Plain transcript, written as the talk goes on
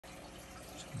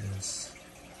This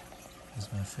is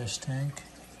my fish tank.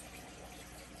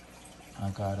 I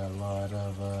got a lot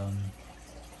of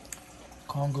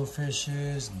Congo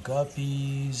fishes,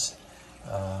 Guppies,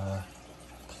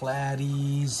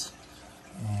 Platys,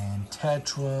 and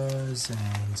Tetras,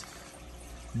 and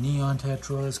Neon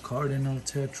Tetras, Cardinal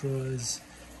Tetras,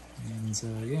 and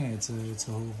yeah, it's a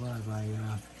whole vibe.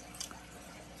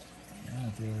 Yeah,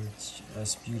 they're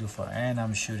just beautiful, and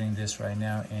I'm shooting this right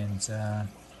now in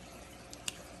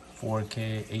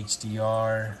 4K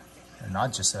HDR,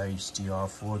 not just HDR,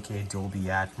 4K Dolby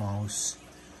Atmos,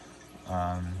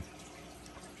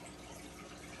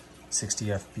 60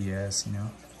 FPS, you know,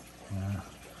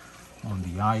 on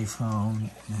the iPhone,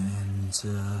 and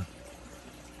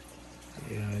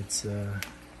yeah, it's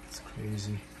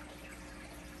crazy.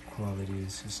 Quality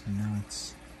is just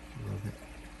nuts. Love it.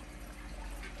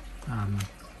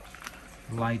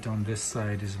 Light on this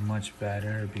side is much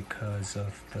better because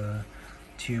of the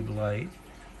tube light,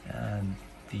 and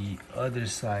the other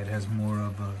side has more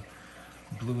of a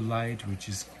blue light, which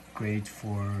is great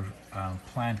for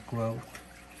plant growth.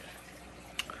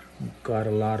 Got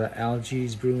a lot of algae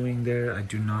brewing there. I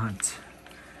do not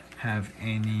have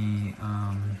any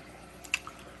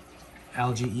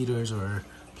algae eaters or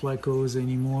plecos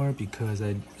anymore because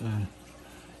I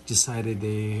decided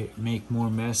they make more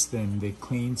mess than they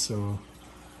clean, so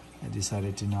I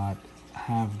decided to not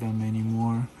have them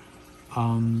anymore.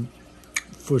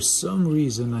 For some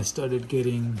reason I started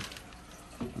getting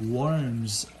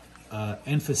worms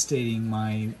infestating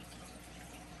my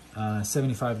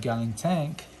 75-gallon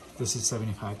tank. This is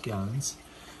 75 gallons,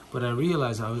 but I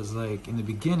realized, I was like, in the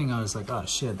beginning I was like, oh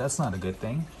shit, that's not a good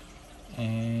thing.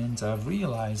 And I've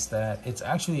realized that it's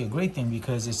actually a great thing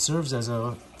because it serves as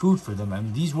a food for them.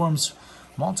 And these worms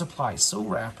multiply so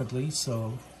rapidly.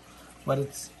 So, but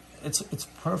it's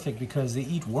perfect because they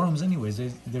eat worms anyways.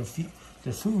 Their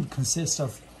food consists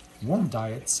of worm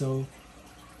diet, so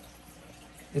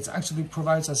it actually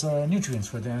provides us nutrients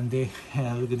for them. They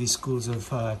look at these schools of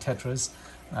tetras.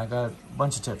 I got a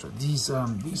bunch of tetras. These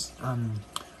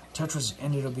tetras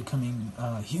ended up becoming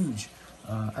huge.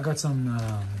 I got some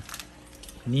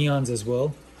neons as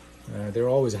well. They're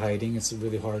always hiding. It's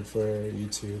really hard for you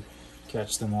to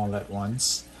catch them all at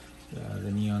once. The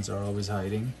neons are always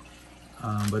hiding.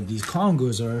 But these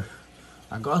Congos are,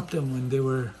 I got them when they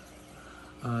were,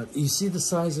 you see the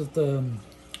size of the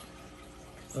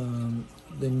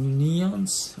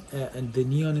neons and the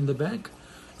neon in the back?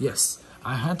 Yes,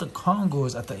 I had the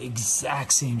Congos at the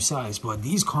exact same size, but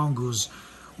these Congos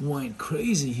went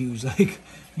crazy huge. Like,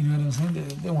 you know what I'm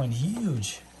saying? They went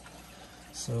huge.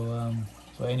 So,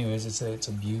 but anyways, it's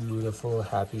a beautiful,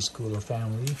 happy school of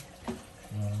family.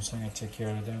 You know what I'm saying? I take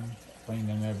care of them, clean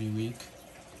them every week.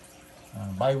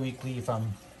 Bi-weekly if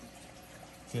I'm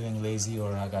feeling lazy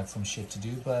or I got some shit to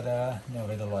do, but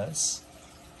nevertheless,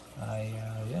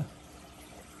 yeah,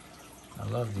 I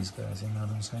love these guys, you know what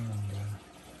I'm saying?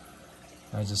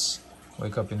 And I just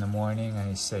wake up in the morning,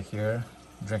 I sit here,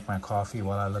 drink my coffee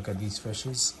while I look at these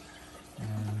fishes,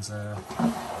 and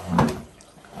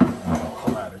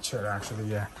pull out a chair. Actually,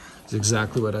 yeah, it's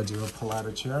exactly what I do. I pull out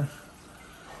a chair,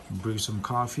 brew some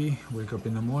coffee, wake up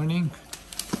in the morning,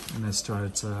 and I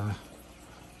start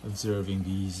observing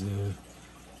these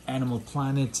Animal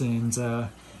Planet. And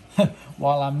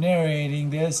while I'm narrating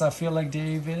this, I feel like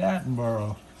David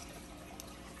Attenborough.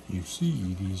 You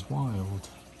see these wild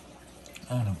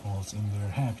animals in their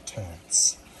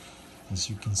habitats. As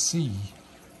you can see,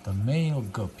 the male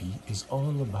guppy is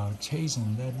all about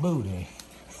chasing that booty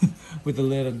with a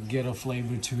little ghetto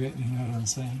flavor to it, you know what I'm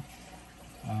saying?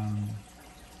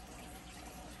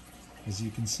 As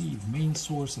you can see, the main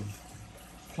source of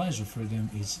pleasure for them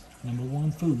is number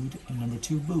 1, food, and number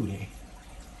 2, booty.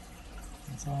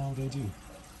 That's all they do.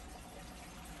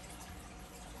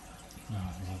 Oh,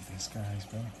 I love these guys,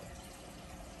 bro.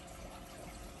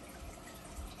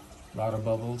 A lot of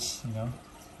bubbles, you know.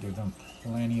 Give them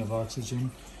plenty of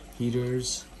oxygen.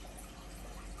 Heaters,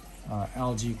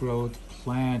 algae growth,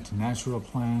 natural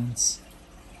plants,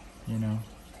 you know.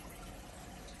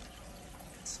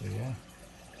 So yeah,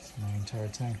 it's my entire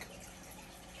tank.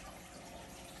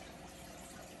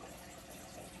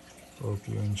 Hope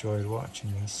you enjoyed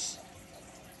watching this.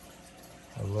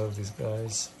 I love these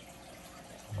guys.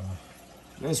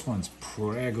 This one's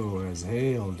prego as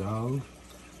hell, dog.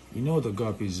 You know the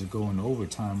guppies are going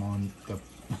overtime on the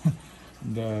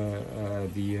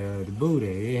the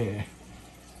booty, yeah.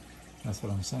 That's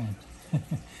what I'm saying.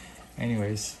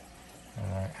 Anyways,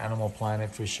 Animal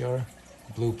Planet for sure.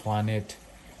 Blue Planet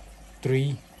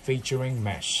 3 featuring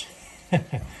mesh. All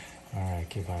right,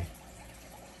 okay, bye.